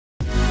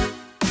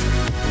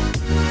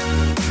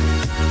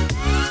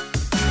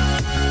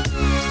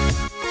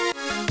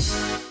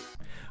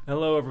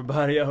Hello,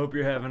 everybody. I hope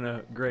you're having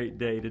a great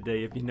day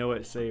today. If you know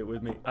it, say it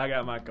with me. I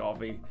got my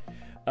coffee.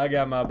 I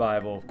got my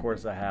Bible. Of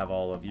course, I have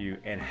all of you.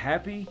 And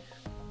happy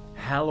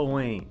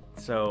Halloween.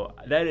 So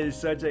that is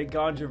such a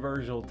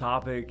controversial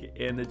topic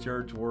in the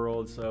church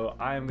world. So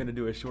I am going to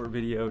do a short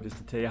video just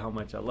to tell you how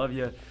much I love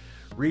you,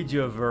 read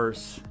you a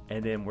verse,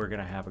 and then we're going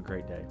to have a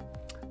great day.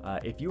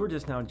 If you are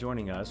just now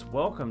joining us,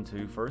 welcome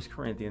to 1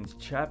 Corinthians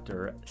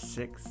chapter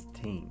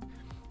 16.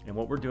 And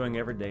what we're doing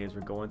every day is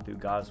we're going through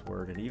God's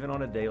Word. And even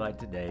on a day like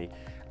today,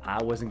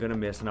 I wasn't going to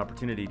miss an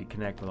opportunity to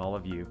connect with all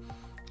of you.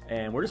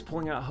 And we're just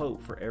pulling out hope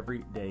for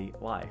everyday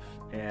life.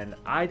 And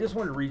I just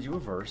want to read you a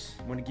verse.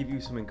 I want to give you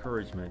some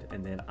encouragement.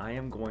 And then I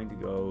am going to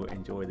go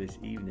enjoy this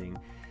evening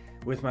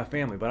with my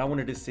family. But I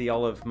wanted to see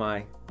all of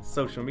my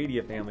social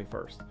media family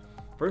first.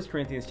 1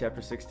 Corinthians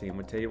chapter 16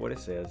 will tell you what it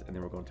says, and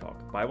then we're going to talk.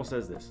 The Bible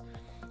says this.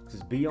 It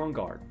says, be on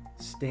guard.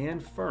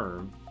 Stand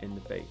firm in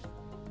the faith.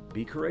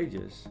 Be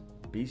courageous.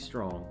 Be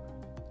strong,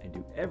 and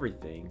do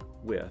everything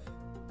with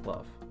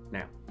love.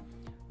 Now,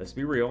 let's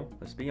be real.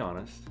 Let's be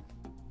honest.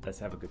 Let's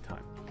have a good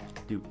time.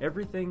 Do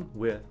everything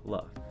with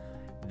love.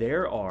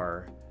 There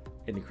are,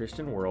 in the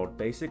Christian world,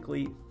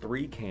 basically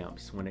three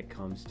camps when it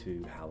comes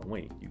to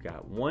Halloween. You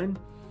got one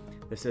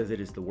that says it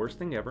is the worst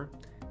thing ever.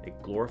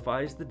 It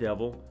glorifies the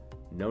devil.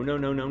 No, no,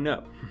 no, no,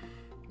 no.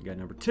 You got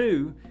number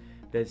two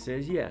that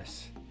says,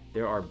 yes,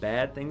 there are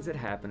bad things that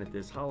happen at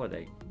this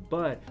holiday,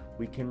 but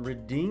we can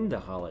redeem the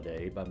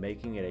holiday by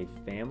making it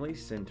a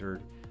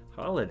family-centered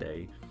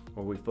holiday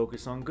where we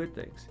focus on good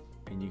things.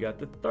 And you got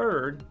the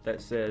third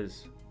that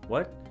says,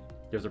 what?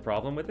 There's a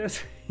problem with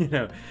this?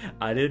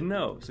 I didn't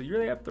know. So you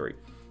really have three.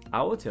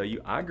 I will tell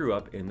you, I grew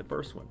up in the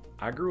first one.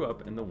 I grew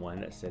up in the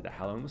one that said that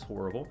Halloween was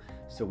horrible,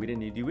 so we didn't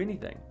need to do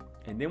anything.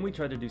 And then we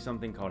tried to do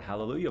something called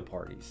Hallelujah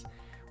parties,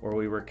 where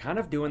we were kind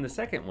of doing the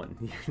second one,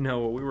 where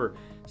we were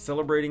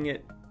celebrating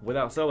it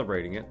without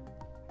celebrating it.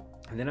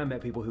 And then I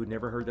met people who'd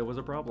never heard there was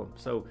a problem.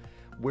 So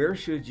where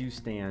should you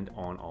stand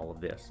on all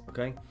of this,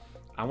 okay?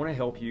 I want to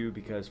help you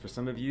because for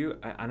some of you,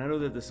 I know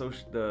that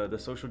the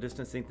social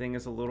distancing thing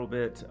is a little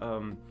bit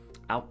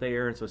out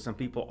there, and so some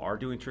people are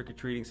doing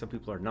trick-or-treating, some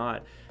people are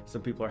not.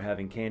 Some people are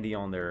having candy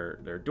on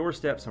their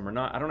doorstep, some are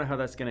not. I don't know how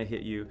that's going to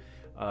hit you.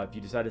 If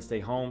you decide to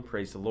stay home,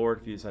 praise the Lord.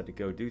 If you decide to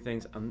go do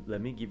things,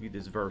 let me give you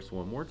this verse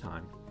one more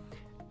time,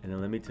 and then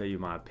let me tell you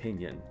my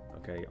opinion,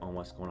 okay, on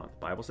what's going on.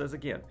 The Bible says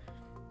again,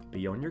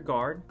 be on your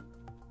guard,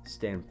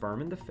 stand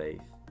firm in the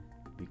faith,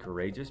 be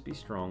courageous, be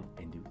strong,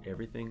 and do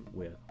everything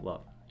with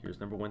love. Here's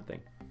number one thing.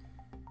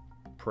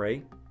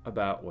 Pray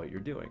about what you're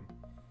doing.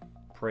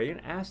 Pray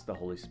and ask the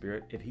Holy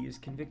Spirit if He is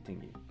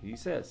convicting you. He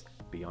says,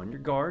 be on your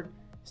guard,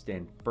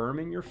 stand firm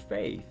in your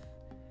faith.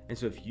 And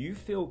so if you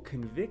feel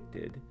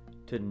convicted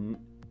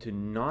to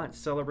not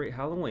celebrate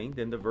Halloween,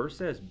 then the verse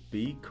says,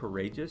 be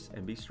courageous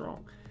and be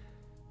strong.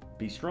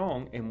 Be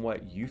strong in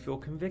what you feel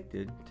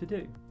convicted to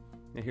do.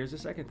 Now here's the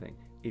second thing.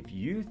 If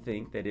you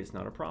think that it's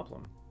not a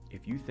problem,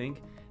 if you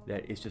think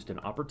that it's just an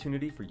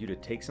opportunity for you to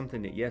take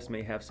something that, yes,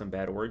 may have some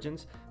bad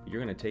origins, but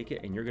you're going to take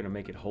it and you're going to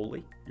make it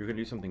holy, you're going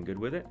to do something good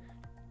with it,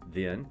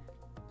 then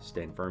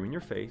stand firm in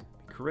your faith,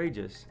 be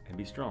courageous, and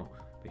be strong.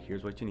 But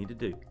here's what you need to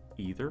do.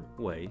 Either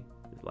way,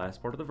 the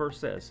last part of the verse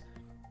says,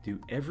 do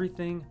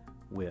everything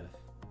with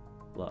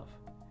love.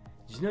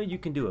 Did you know you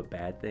can do a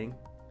bad thing?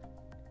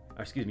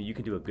 You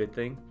can do a good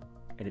thing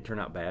and it turn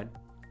out bad?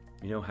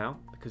 You know how?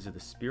 Because of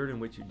the spirit in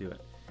which you do it.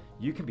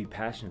 You can be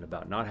passionate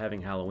about not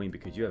having Halloween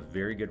because you have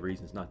very good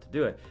reasons not to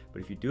do it.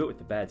 But if you do it with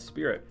the bad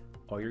spirit,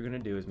 all you're going to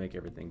do is make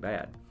everything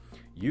bad.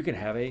 You can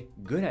have a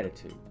good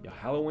attitude.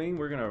 Halloween,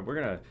 we're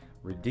gonna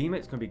redeem it.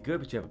 It's going to be good,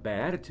 but you have a bad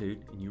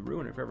attitude and you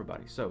ruin it for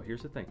everybody. So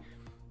here's the thing.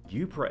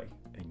 You pray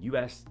and you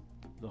ask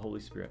the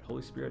Holy Spirit,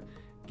 Holy Spirit,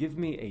 give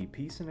me a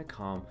peace and a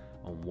calm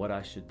on what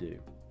I should do.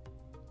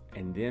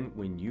 And then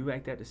when you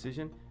make that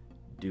decision,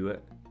 do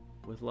it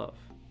with love.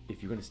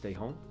 If you're going to stay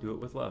home, do it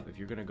with love. If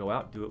you're going to go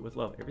out, do it with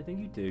love. Everything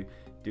you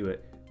do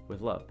it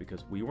with love,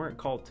 because we weren't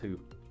called to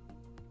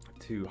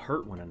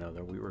hurt one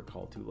another. We were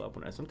called to love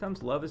one another.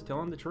 Sometimes love is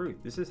telling the truth.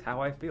 This is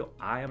how I feel.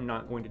 I am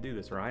not going to do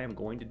this, or I am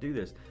going to do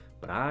this,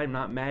 but I'm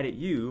not mad at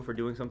you for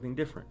doing something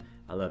different.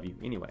 I love you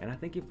anyway. And I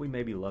think if we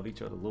maybe love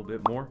each other a little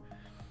bit more,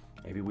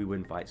 maybe we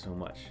wouldn't fight so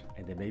much.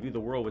 And then maybe the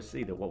world would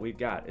see that what we've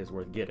got is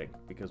worth getting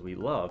because we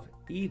love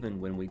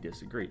even when we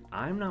disagree.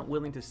 I'm not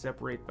willing to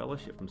separate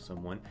fellowship from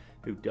someone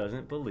who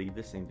doesn't believe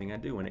the same thing I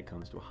do when it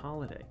comes to a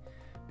holiday.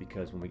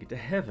 Because when we get to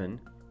heaven,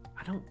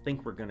 I don't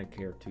think we're going to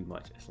care too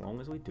much as long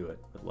as we do it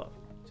with love.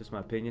 Just my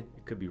opinion.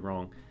 It could be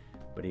wrong.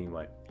 But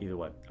anyway, either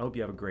way, I hope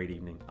you have a great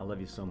evening. I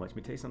love you so much. Let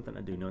me tell you something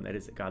I do know, and that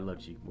is that God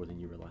loves you more than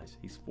you realize.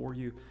 He's for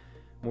you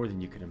more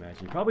than you can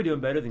imagine. You're probably doing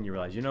better than you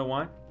realize. You know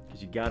why?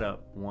 Because you got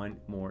up one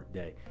more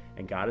day.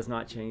 And God has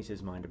not changed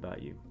His mind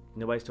about you.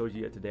 Nobody's told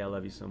you yet today, I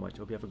love you so much. I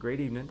hope you have a great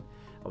evening.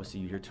 I will see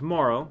you here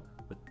tomorrow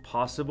with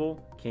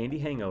possible candy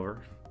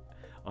hangover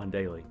on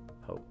Daily.